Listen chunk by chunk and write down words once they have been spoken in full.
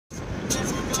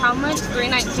how much?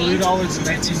 $3.19?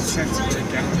 $3.19 for a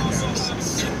gallon of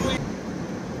gas.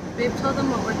 Babe, tell them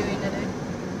what we're doing today.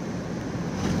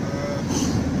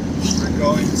 We're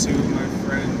going to my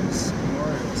friend's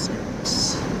memorial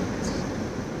service. That's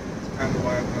kind of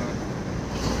why I'm not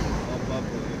all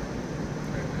bubbly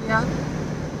right now. Yeah.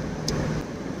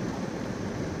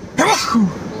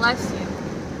 Bless you.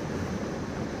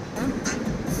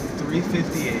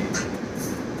 $3.58.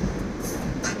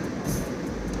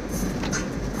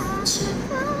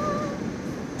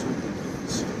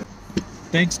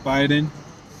 Thanks, Biden.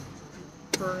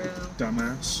 For real.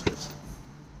 Dumbass.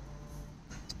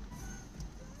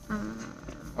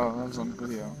 Oh, that was on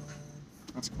video.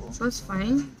 That's cool. So it's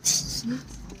fine.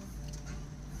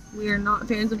 We are not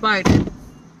fans of Biden.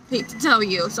 Hate to tell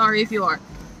you. Sorry if you are.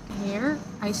 Hair,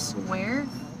 I swear,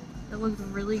 it looks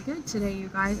really good today, you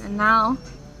guys. And now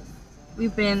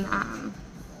we've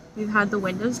had the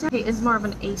windows down. He is more of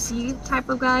an AC type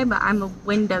of guy, but I'm a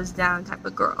windows down type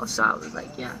of girl. So I was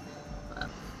like, yeah. But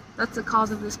that's the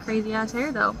cause of this crazy ass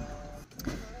hair, though.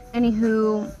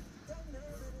 Anywho,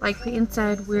 like Peyton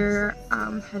said, we're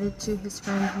headed to his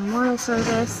friend's memorial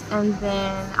service, and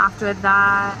then after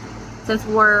that, since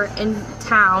we're in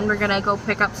town, we're gonna go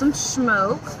pick up some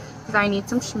smoke because I need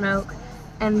some smoke.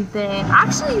 And then,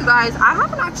 actually, you guys, I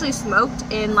haven't actually smoked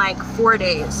in like 4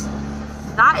 days.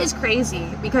 That is crazy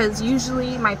because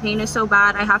usually my pain is so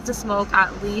bad I have to smoke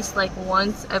at least like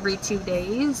once every 2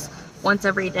 days, once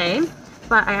every day.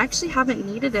 But I actually haven't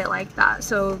needed it like that,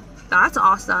 so that's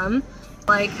awesome.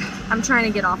 Like, I'm trying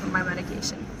to get off of my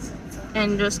medication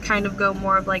and just kind of go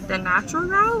more of like the natural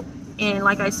route, and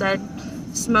like I said,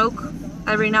 smoke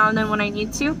every now and then when I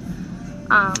need to.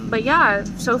 But yeah,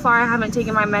 so far I haven't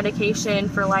taken my medication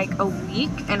for like a week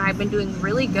and I've been doing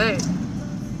really good.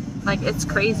 Like, it's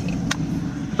crazy.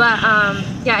 But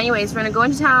yeah, anyways, we're gonna go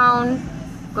into town,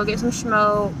 go get some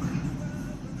smoke.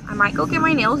 I might go get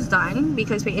my nails done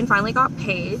because Peyton finally got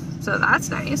paid, so that's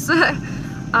nice.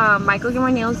 Might go get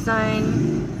my nails done.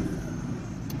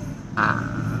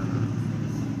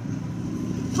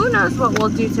 Who knows what we'll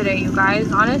do today, you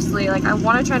guys. Honestly, like, I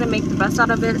want to try to make the best out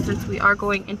of it since we are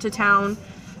going into town.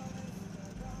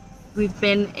 We've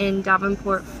been in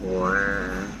Davenport for,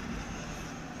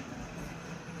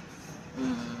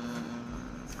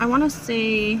 I want to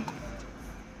say,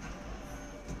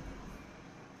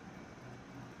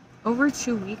 over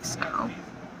 2 weeks now.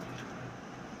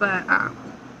 But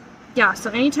yeah, so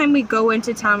anytime we go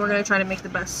into town, we're gonna try to make the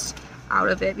best out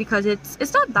of it because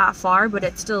it's not that far, but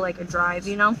it's still like a drive,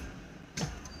 you know.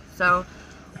 So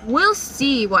we'll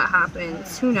see what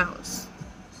happens. Who knows?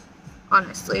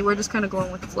 Honestly, we're just kind of going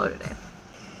with the flow today.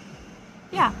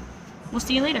 Yeah, we'll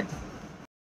see you later.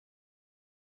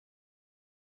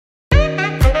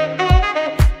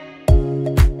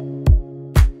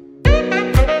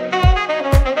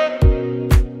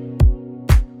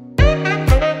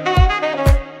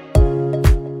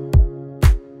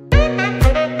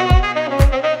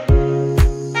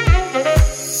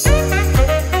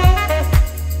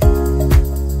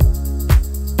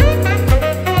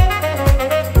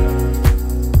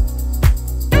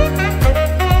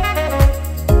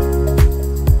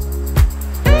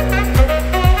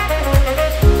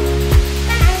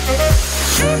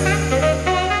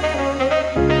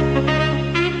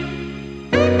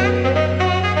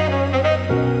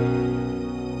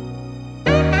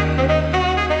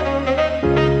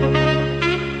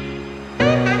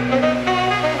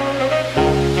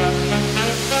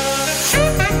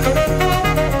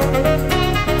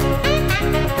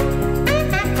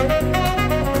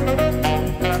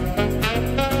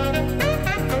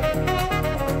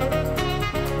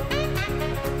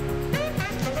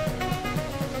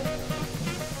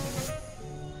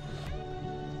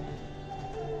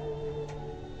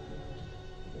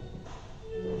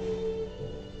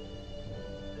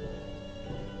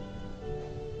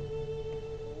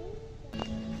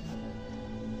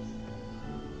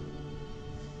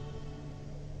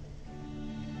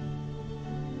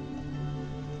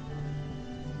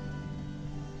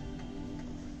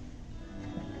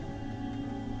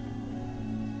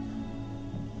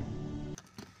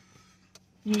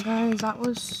 You guys, that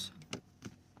was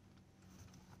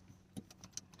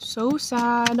so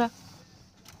sad.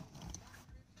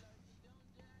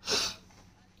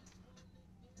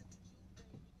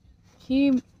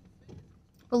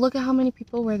 But look at how many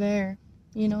people were there,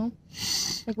 you know?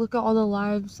 Like, look at all the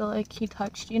lives that, like, he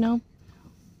touched, you know?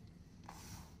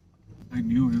 I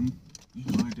knew him,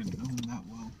 even though I didn't know him that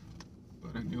well,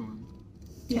 but I knew him.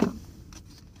 Yeah.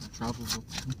 I traveled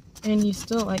with him. And you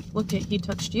still, like, look at, he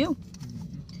touched you.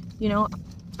 You know,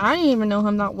 I didn't even know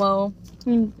him that well,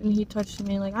 And he touched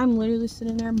me. Like, I'm literally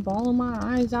sitting there bawling my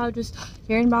eyes out, just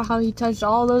hearing about how he touched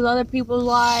all those other people's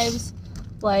lives.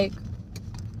 Like,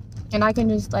 and I can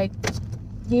just, like,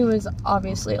 he was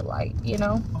obviously a light, you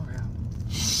know? Oh, yeah.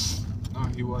 No,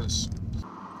 he was.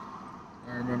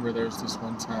 I remember there was this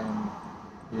one time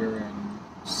we were in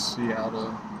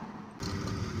Seattle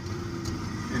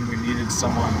and we needed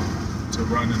someone to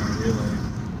run in a relay,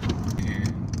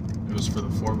 and it was for the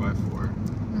 4x4.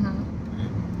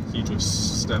 And he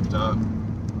just stepped up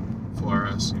for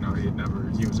us. You know, he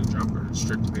was a jumper,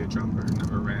 strictly a jumper,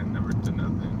 never ran, never did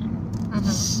nothing.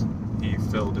 And he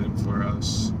filled in for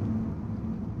us.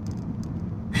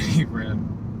 And he ran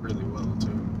really well too.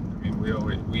 I mean,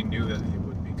 we knew that he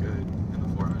would be good in the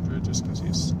 400 just because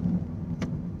he's,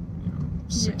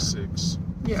 6'6".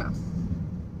 Yeah.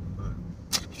 But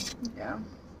yeah.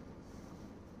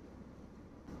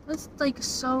 That's like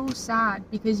so sad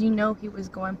because you know he was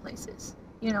going places,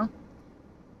 you know?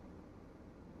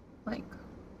 Like,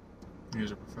 he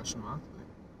was a professional athlete.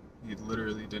 He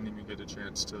literally didn't even get a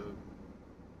chance to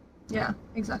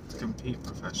compete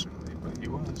professionally, but he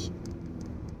was.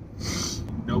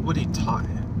 Nobody taught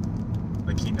him.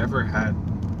 Like, he never had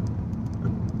a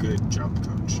good jump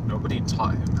coach. Nobody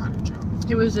taught him how to jump.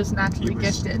 He was just naturally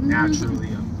gifted. Naturally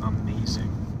amazing.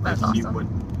 That's like,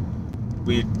 awesome.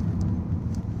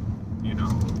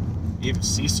 Even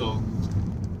Cecil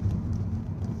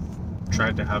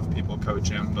tried to have people coach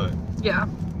him, but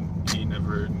he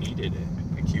never needed it.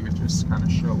 Like, he would just kind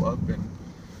of show up and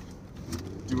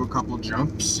do a couple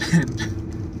jumps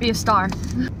and be a star.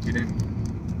 He didn't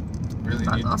really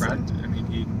need practice. I mean,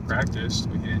 he practiced,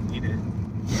 but he didn't need it.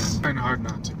 It's kind of hard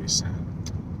not to be sad.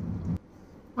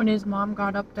 When his mom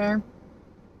got up there,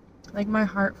 like, my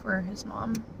heart for his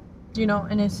mom, you know,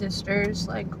 and his sisters,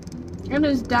 like, and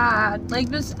his dad, like,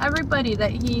 just everybody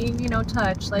that he,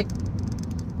 touched, like,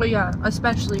 but yeah,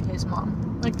 especially his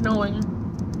mom, like, knowing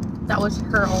that was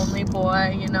her only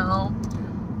boy,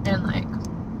 and, like,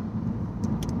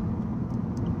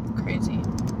 crazy.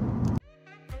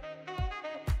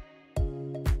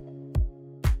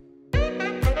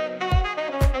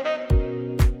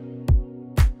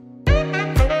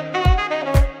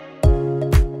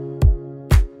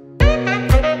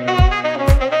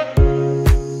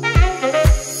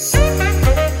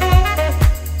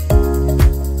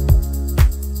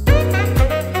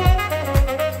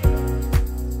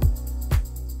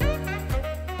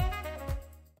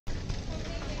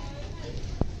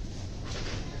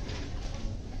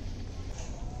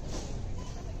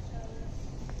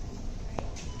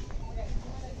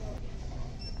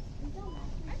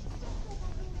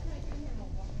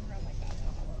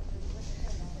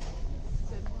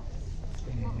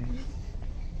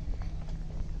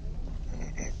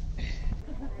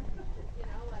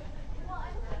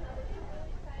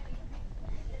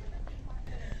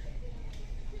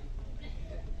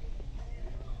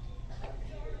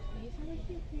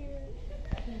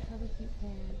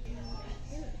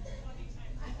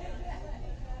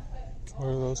 What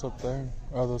are those up there?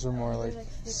 Oh, those are more like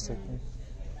stickers.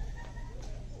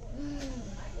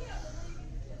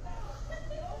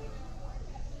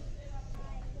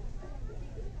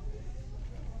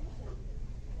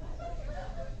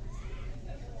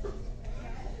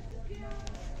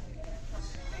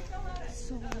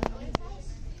 So,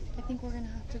 I think we're gonna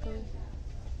have to go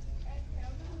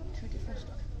to a different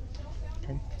store.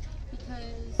 Okay.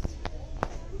 Because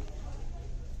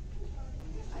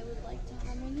I would like to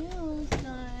have my nails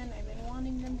done. I've been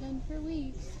wanting them done for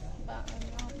weeks, but I'm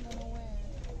not gonna wear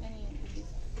any of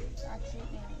these actual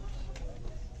nails.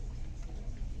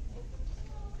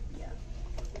 Yeah.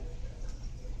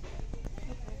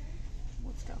 Okay,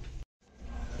 let's go.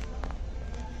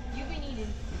 You've been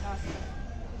eating pasta.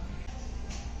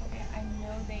 Okay, I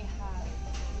know they have.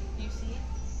 Do you see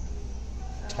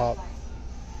it? Top.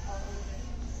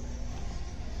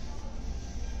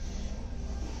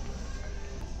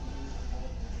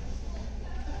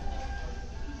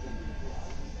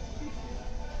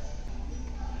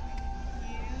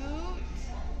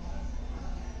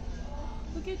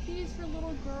 Look at these for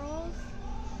little girls.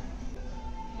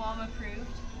 Mom approved,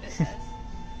 it says.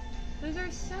 Those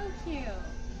are so cute.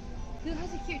 Who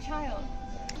has a cute child?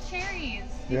 Cherries.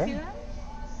 Do you see that?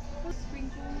 Those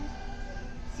sprinkles.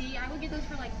 See, I would get those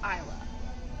for like Isla.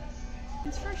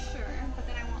 It's for sure, but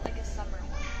then I want like a summer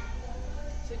one.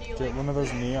 So do you Get like one of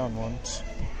those neon ones.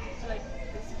 Do you like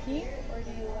this pink, or do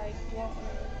you like want one?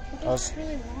 But Us.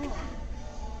 really long.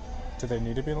 Do they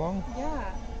need to be long?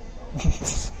 Yeah.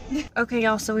 Okay,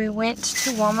 y'all, so we went to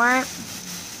Walmart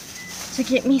to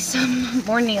get me some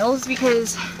more nails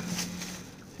because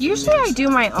Usually I do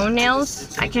my own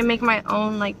nails. I can make my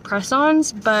own like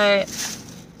press-ons, but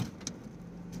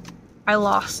I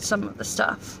lost some of the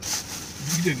stuff.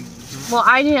 You didn't lose it. Well,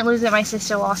 I didn't lose it. My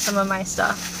sister lost some of my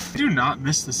stuff. I do not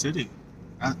miss the city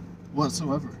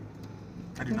whatsoever.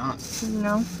 I do not.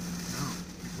 No. No.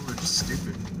 People are just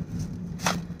stupid.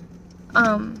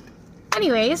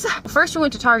 Anyways, first we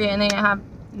went to Target and they have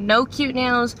no cute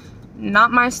nails, not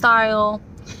my style.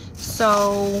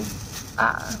 So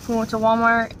we went to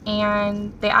Walmart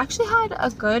and they actually had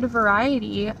a good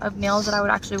variety of nails that I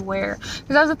would actually wear. Because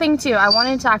that was the thing too. I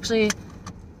wanted to actually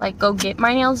like go get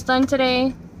my nails done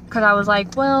today. Because I was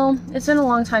like, well, it's been a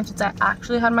long time since I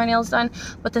actually had my nails done.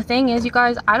 But the thing is, you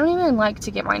guys, I don't even like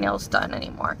to get my nails done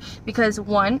anymore. Because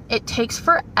one, it takes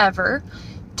forever.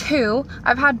 Two,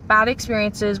 I've had bad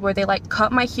experiences where they like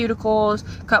cut my cuticles,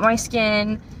 cut my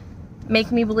skin,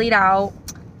 make me bleed out.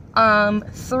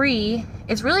 Three,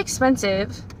 it's really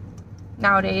expensive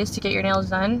nowadays to get your nails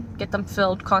done, get them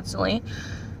filled constantly.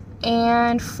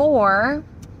 And four,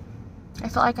 I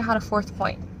felt like I had a fourth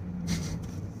point.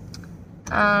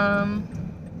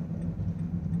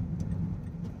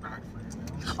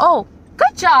 Oh,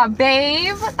 good job,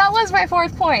 babe. That was my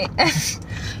fourth point.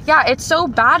 Yeah, it's so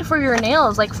bad for your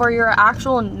nails, like for your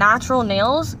actual natural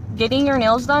nails. Getting your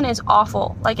nails done is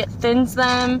awful. Like it thins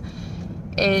them,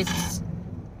 it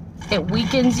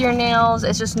weakens your nails.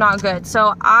 It's just not good.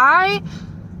 So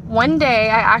one day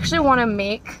I actually want to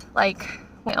make like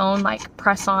my own like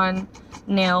press-on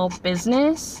nail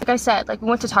business. Like I said, like we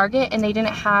went to Target and they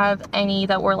didn't have any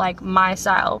that were like my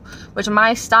style, which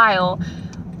my style,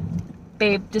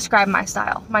 babe, describe my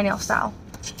style, my nail style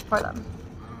for them.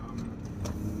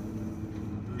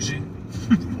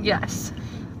 Yes.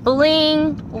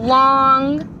 Bling,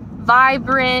 long,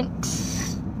 vibrant.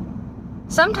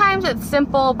 Sometimes it's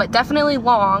simple, but definitely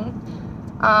long.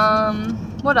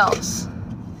 What else?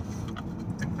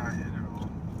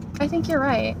 I think you're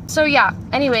right. So yeah,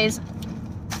 anyways,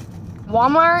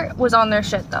 Walmart was on their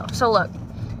shit though. So look,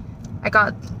 I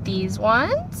got these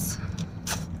ones.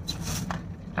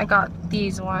 I got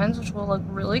these ones, which will look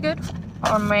really good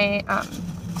on my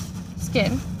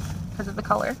skin because of the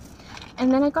color.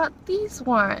 And then I got these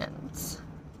ones.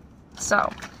 So,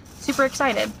 super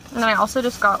excited. And then I also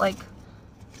just got like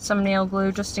some nail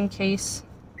glue just in case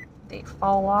they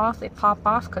fall off, they pop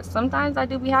off, because sometimes that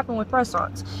do be happening with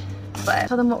press-ons. But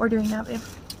tell them what we're doing now, babe.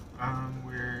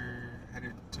 We're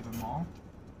headed to the mall,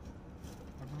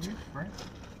 I believe, right?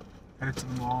 Headed to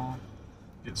the mall,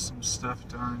 get some stuff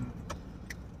done.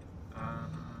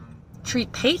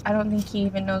 Treat Pate. I don't think he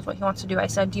even knows what he wants to do. I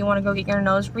said, do you want to go get your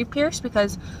nose re-pierced?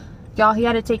 Because, y'all, he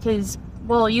had to take his,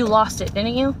 well, you lost it,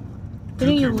 didn't you?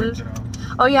 Didn't you lose?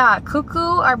 Oh yeah,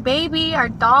 Cuckoo, our baby, our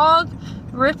dog,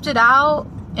 ripped it out.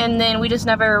 And then we just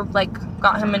never, like,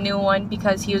 got him a new one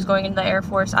because he was going into the Air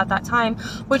Force at that time.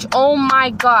 Which, oh my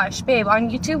gosh, babe,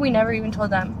 on YouTube, we never even told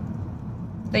them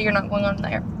that you're not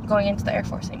going into the Air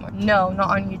Force anymore. No, not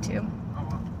on YouTube.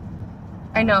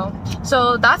 I know.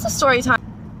 So that's a story time.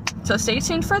 So stay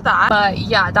tuned for that. But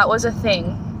yeah, that was a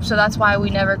thing. So that's why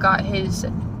we never got his,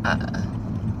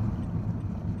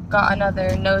 got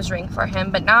another nose ring for him.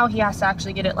 But now he has to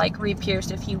actually get it, like,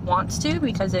 re-pierced if he wants to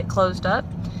because it closed up.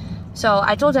 So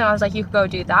I told him, I was like, you could go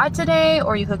do that today,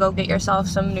 or you could go get yourself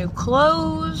some new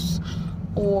clothes,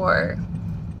 or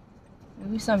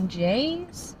maybe some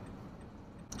J's.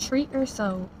 Treat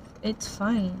yourself. It's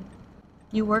fine.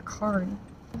 You work hard.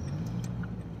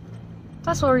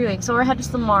 That's what we're doing. So we're headed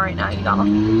to the mall right now, y'all.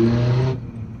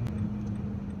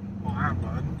 Wow,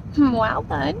 bud. Wow,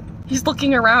 bud. He's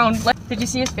looking around. Like, did you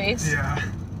see his face? Yeah.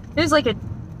 He was like a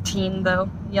teen, though.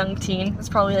 Young teen. It's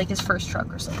probably like his first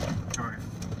truck or something. Alright.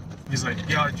 He's like,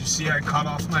 yo, did you see I cut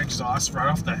off my exhaust right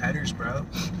off the headers, bro?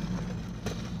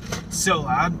 It's so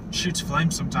loud. Shoots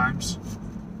flames sometimes.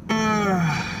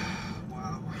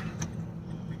 Wow.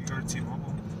 We can go to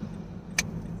T-Mobile.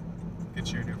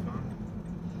 Get you a new phone.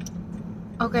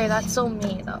 Okay, that's so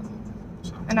me, though.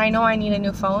 So. And I know I need a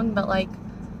new phone, but, like,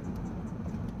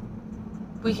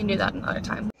 we can do that another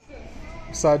time.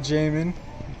 Saw Jamin.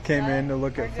 Came in to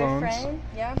look at phones. Friend,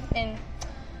 yeah, and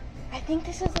I think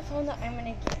this is the phone that I'm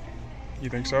gonna get. You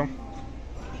think so?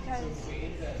 Because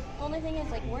the only thing is,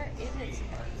 like, where is it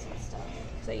and stuff?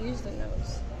 Because I use the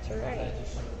nose. It's alright.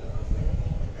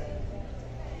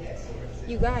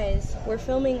 You guys, we're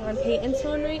filming on Peyton's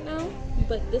phone right now,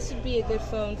 but this would be a good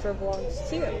phone for vlogs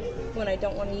too, when I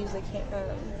don't want to use the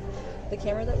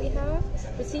camera that we have.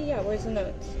 But see, yeah, where's the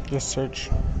notes? Just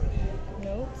search.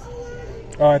 Notes?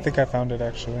 Oh, I think I found it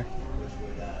actually.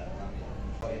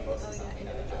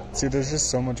 See, there's just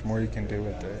so much more you can do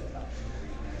with it.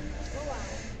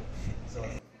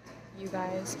 You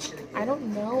guys, I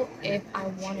don't know if I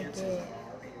want to get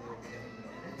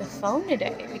the phone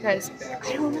today because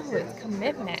I don't know, it's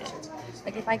commitment.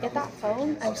 Like if I get that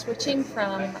phone, I'm switching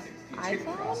from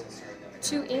iPhone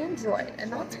to Android,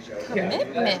 and that's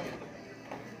commitment.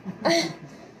 I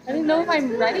don't know if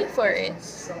I'm ready for it.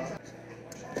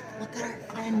 Look at our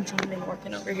friend Jordan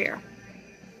working over here,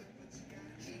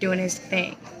 doing his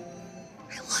thing.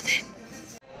 I love it.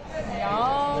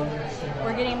 Y'all,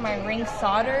 we're getting my ring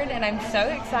soldered, and I'm so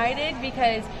excited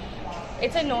because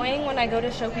it's annoying when I go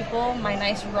to show people my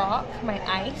nice rock, my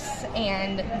ice,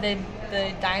 and the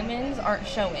diamonds aren't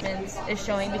showing. It's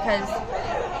showing because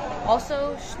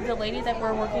also the lady that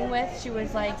we're working with, she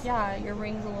was like, yeah, your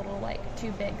ring's a little like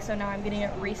too big, so now I'm getting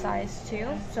it resized too,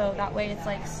 so that way it's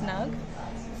like snug.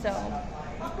 So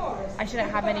I shouldn't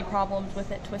have any problems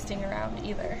with it twisting around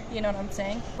either. You know what I'm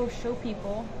saying? Go show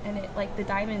people and it like the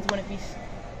diamonds wouldn't be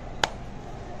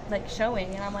like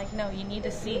showing, and I'm like, no, you need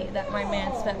to see that my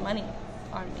man spent money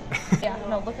on me. Yeah,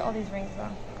 no, look at all these rings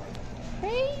though.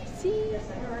 Crazy.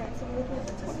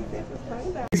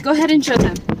 Let's go ahead and show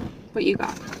them what you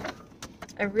got.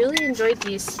 I really enjoyed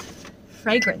these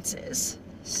fragrances.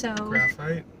 So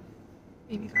Graphite?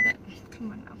 baby got it.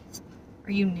 Come on now.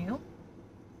 Are you new?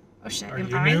 Oh shit,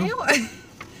 am I new?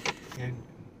 And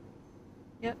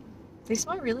Yep. They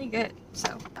smell really good.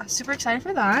 So I'm super excited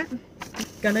for that. I'm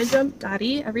gonna jump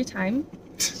daddy every time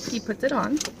he puts it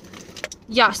on.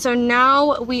 Yeah, so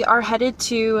now we are headed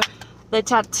to the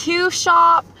tattoo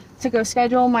shop to go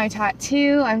schedule my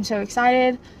tattoo. I'm so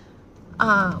excited.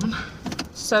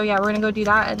 So yeah, we're gonna go do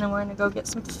that, and then we're gonna go get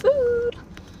some food.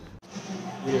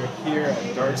 we are here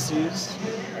at Darcy's.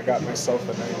 I got myself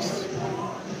a nice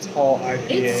tall IPA.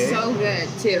 It's so good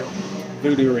too.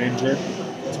 Voodoo Ranger.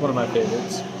 It's one of my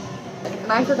favorites.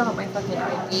 And I forgot my fucking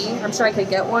ID. I'm sure I could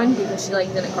get one because she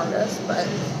like didn't card us, but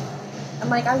I'm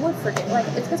like, I would forget. Like,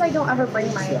 it's because I don't ever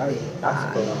bring my ID.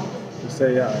 Just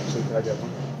say, yeah, actually, could I get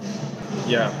one?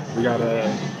 Yeah, we got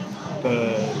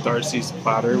the Darcy's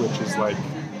platter, which is like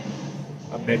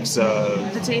a mix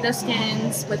of Potato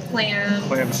skins with clams.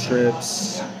 clam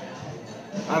strips.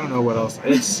 I don't know what else.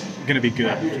 It's gonna be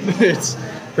good. It's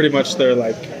pretty much their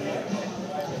like.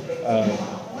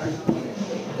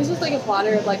 This is like a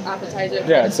platter of like appetizers.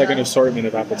 Yeah, it's like an assortment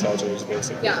of appetizers,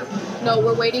 basically. Yeah. No,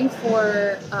 we're waiting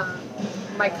for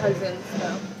my cousins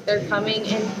though. They're coming,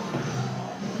 and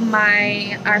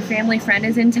our family friend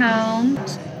is in town.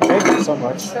 Thank you so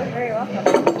much. So very welcome.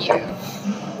 Thank you.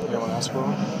 You want to ask for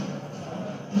one?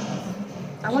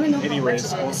 I want to know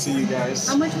Anyways, how much it we'll is. see you guys.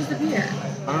 How much is the beer?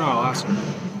 I don't know, I'll ask her.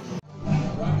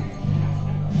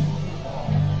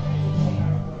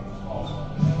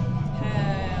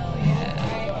 Hell yeah.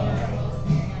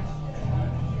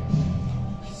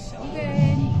 So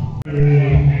good.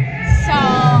 So,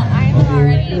 I'm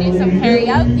already eating some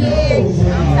karaoke.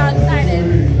 I'm so excited.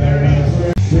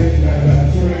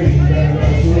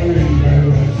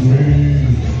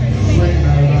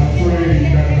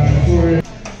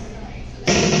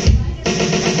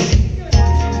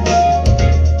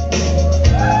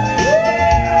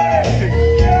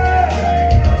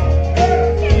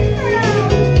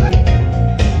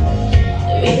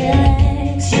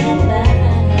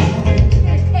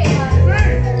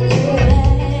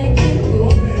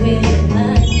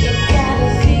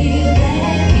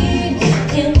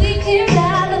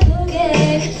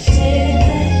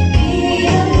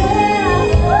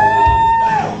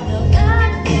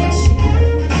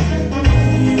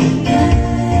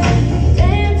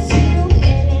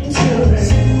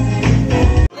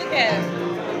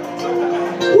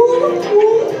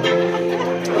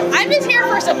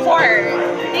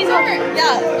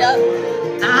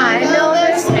 I know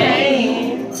this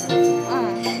pain.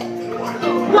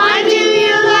 Why do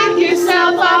you lock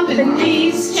yourself up in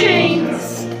these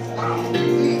chains?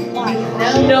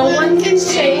 No one can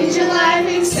change your life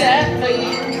except for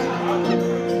you.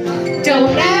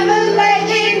 Don't ever let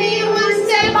anyone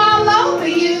step all over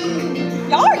you.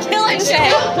 Y'all are killing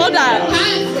shit. Hold up.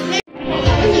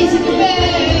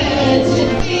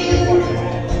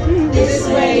 This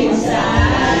way inside.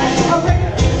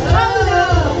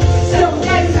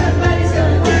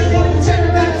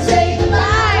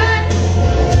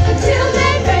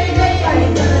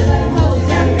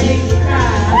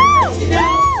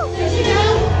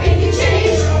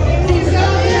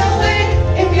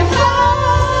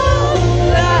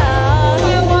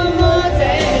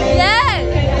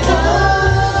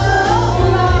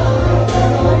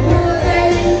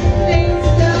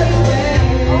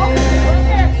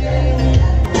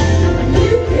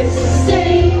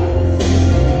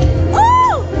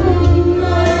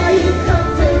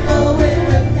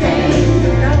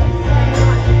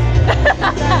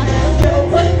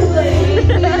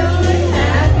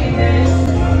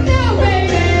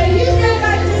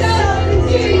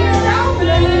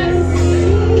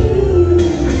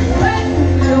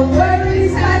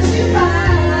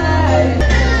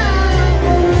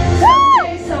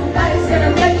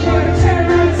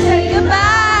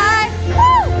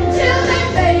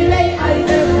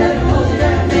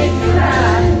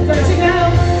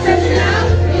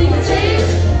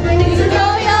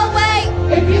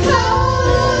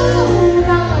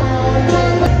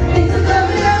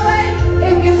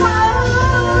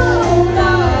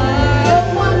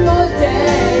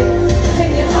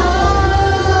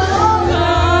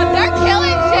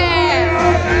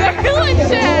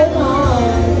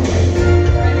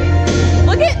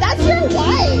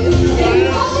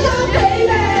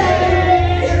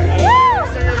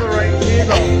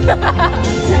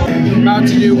 I'm about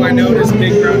to do my notice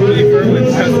big brown beaver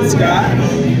with cousin Scott.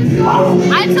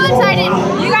 I'm so excited.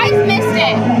 You guys missed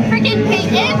it. Freaking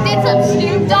Peyton did some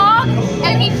Snoop Dogg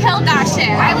and he killed that shit.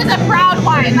 I was a proud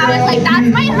wife. I was like, that's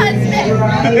my husband.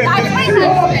 That's my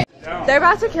husband. They're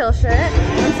about to kill shit.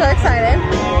 I'm so excited.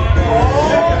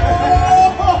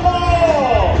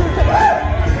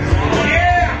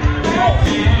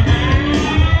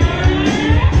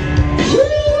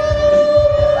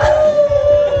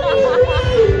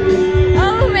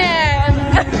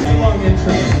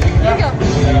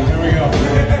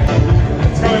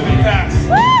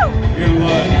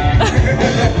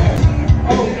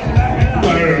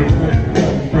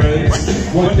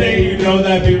 One day you know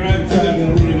that be right time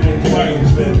to read the fire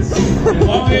fence.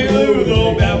 One day you live with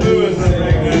old bamboo and something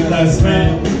good that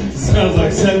smell. Smells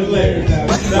like 7 layers.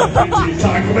 That's what you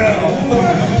talk about.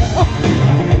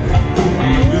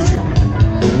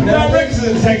 Now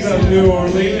Rickson takes up New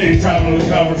Orleans and he travels to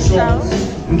cover shores.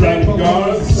 Running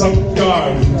guards, some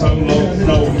guards, and some low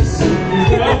nose.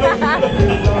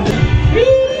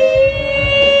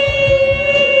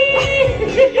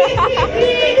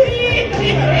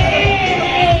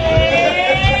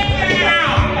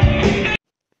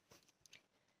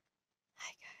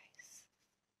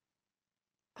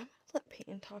 Let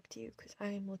Peyton talk to you because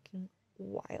I am looking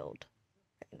wild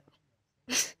right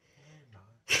now.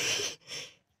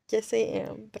 Yes, I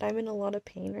am, but I'm in a lot of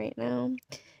pain right now.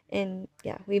 And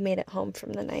yeah, we made it home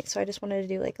from the night, so I just wanted to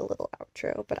do like a little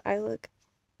outro, but I look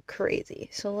crazy.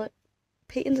 So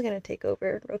Peyton's gonna take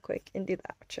over real quick and do the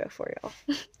outro for y'all.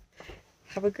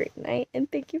 Have a great night, and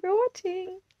thank you for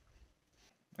watching.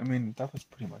 I mean, that was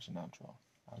pretty much an outro.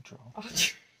 Outro.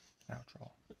 That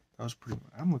was pretty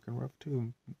much. I'm looking rough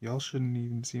too. Y'all shouldn't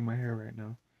even see my hair right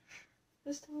now.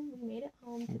 Just tell them we made it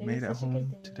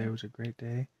home. Today was a great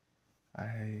day.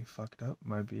 I fucked up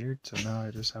my beard, so now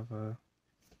I just have a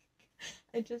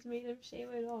I just made him shave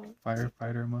it off.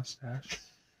 Firefighter mustache.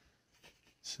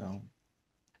 So,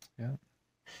 yeah.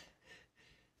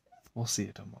 We'll see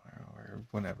you tomorrow or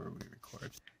whenever we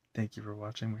record. Thank you for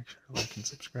watching. Make sure to like and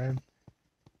subscribe.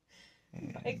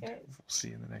 And bye, guys. we'll see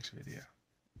you in the next video.